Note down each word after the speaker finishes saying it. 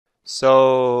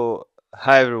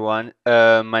Hi everyone.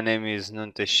 My name is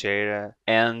Nun Teixeira,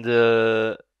 and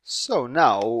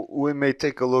now we may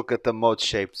take a look at the mode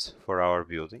shapes for our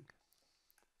building.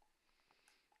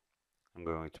 I'm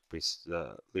going to press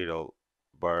the little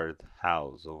bird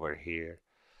house over here,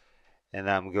 and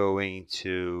I'm going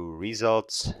to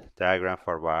results, diagram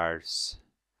for bars,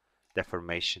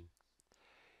 deformation.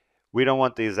 We don't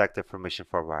want the exact deformation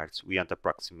for bars. We want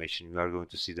approximation. We are going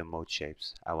to see the mode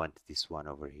shapes. I want this one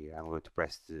over here. I'm going to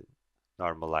press the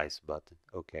normalize button.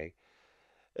 Okay.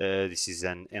 This is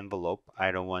an envelope.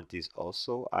 I don't want this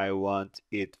also. I want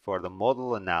it for the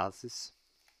model analysis.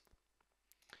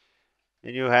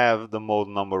 And you have the mode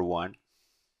number 1,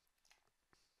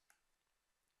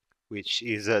 which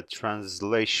is a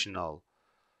translational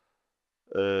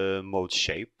mode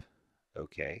shape.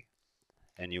 Okay.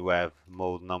 And you have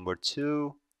mode number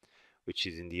 2, which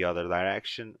is in the other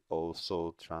direction,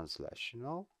 also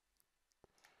translational.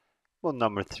 Mode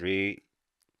number 3,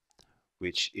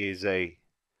 which is a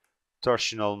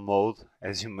torsional mode,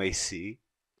 as you may see.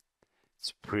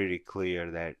 It's pretty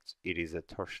clear that it is a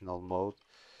torsional mode.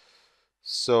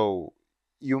 So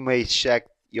you may check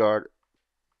your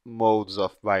modes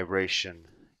of vibration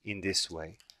in this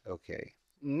way. Okay.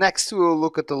 Next, we will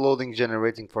look at the loading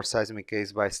generating for seismic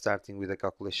case by starting with the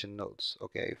calculation nodes.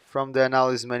 Okay. From the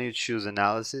analysis menu, choose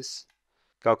analysis,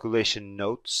 calculation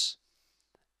nodes,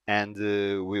 and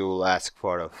we will ask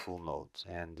for a full node.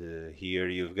 And here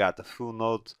you've got the full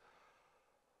node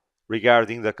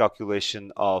regarding the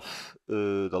calculation of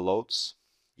the loads.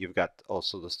 You've got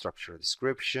also the structure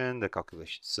description, the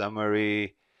calculation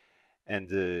summary, and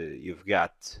you've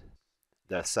got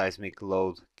the seismic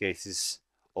load cases.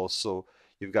 Also,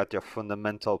 you've got your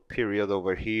fundamental period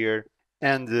over here,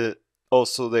 and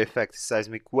also the effective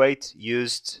seismic weight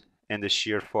used and the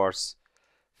shear force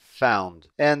found.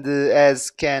 And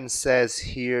as Ken says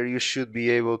here, you should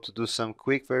be able to do some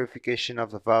quick verification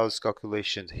of the values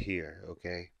calculations here.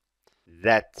 Okay,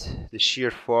 that the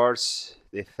shear force,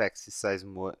 the effective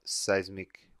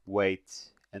seismic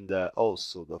weight, and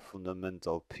also the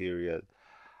fundamental period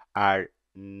are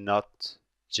not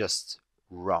just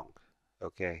wrong.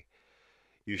 Okay,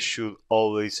 you should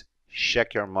always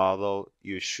check your model.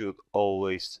 You should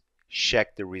always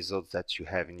check the results that you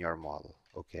have in your model.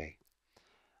 Okay,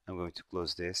 I'm going to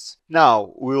close this.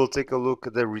 Now we will take a look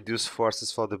at the reduced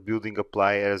forces for the building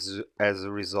apply as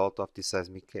a result of the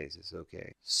seismic cases.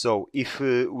 Okay, so if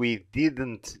we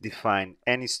didn't define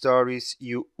any stories,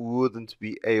 you wouldn't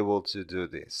be able to do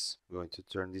this. I'm going to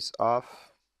turn this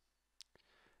off.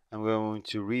 I'm going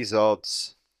to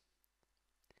results,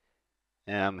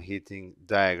 and I'm hitting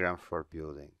diagram for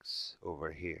buildings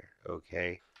over here.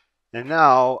 Okay, and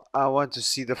now I want to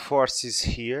see the forces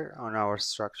here on our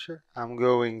structure. I'm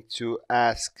going to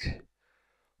ask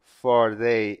for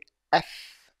the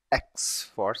Fx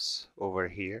force over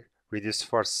here, reduced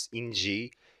force in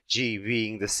G, G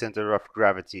being the center of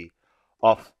gravity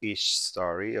of each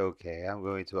story. Okay, I'm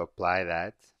going to apply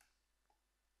that.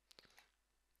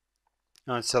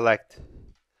 And select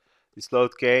this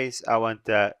load case. I want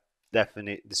a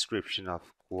definite description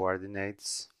of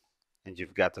coordinates, and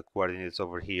you've got the coordinates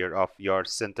over here of your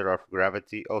center of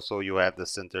gravity. Also, you have the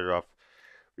center of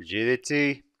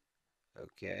rigidity.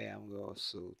 Okay, I'm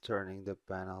also turning the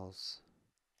panels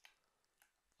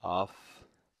off.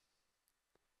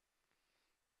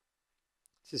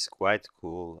 This is quite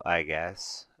cool, I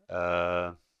guess.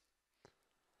 Center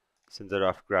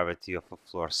of gravity of a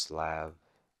floor slab.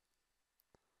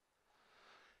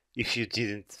 If you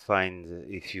didn't define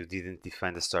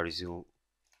the stories, you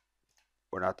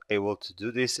were not able to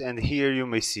do this. And here you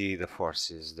may see the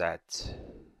forces that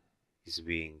is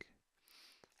being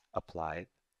applied.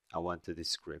 I want the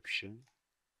description.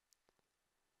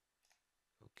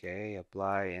 Okay,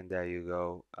 apply, and there you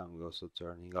go. I'm also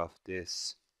turning off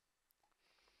this.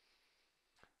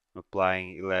 I'm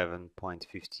applying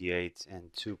 11.58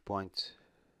 and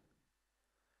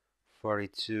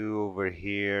 2.42 over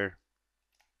here.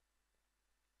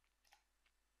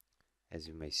 As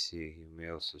you may see, you may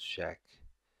also check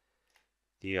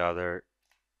the other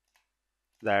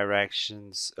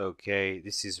directions. Okay,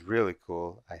 this is really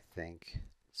cool, I think.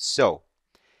 So,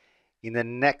 in the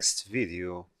next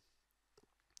video,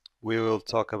 we will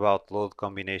talk about load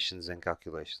combinations and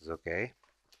calculations. Okay,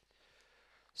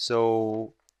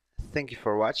 so thank you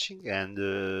for watching,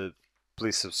 and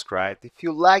please subscribe. If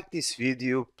you like this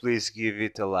video, please give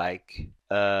it a like.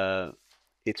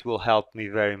 It will help me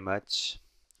very much.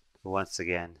 Once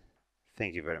again,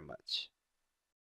 thank you very much.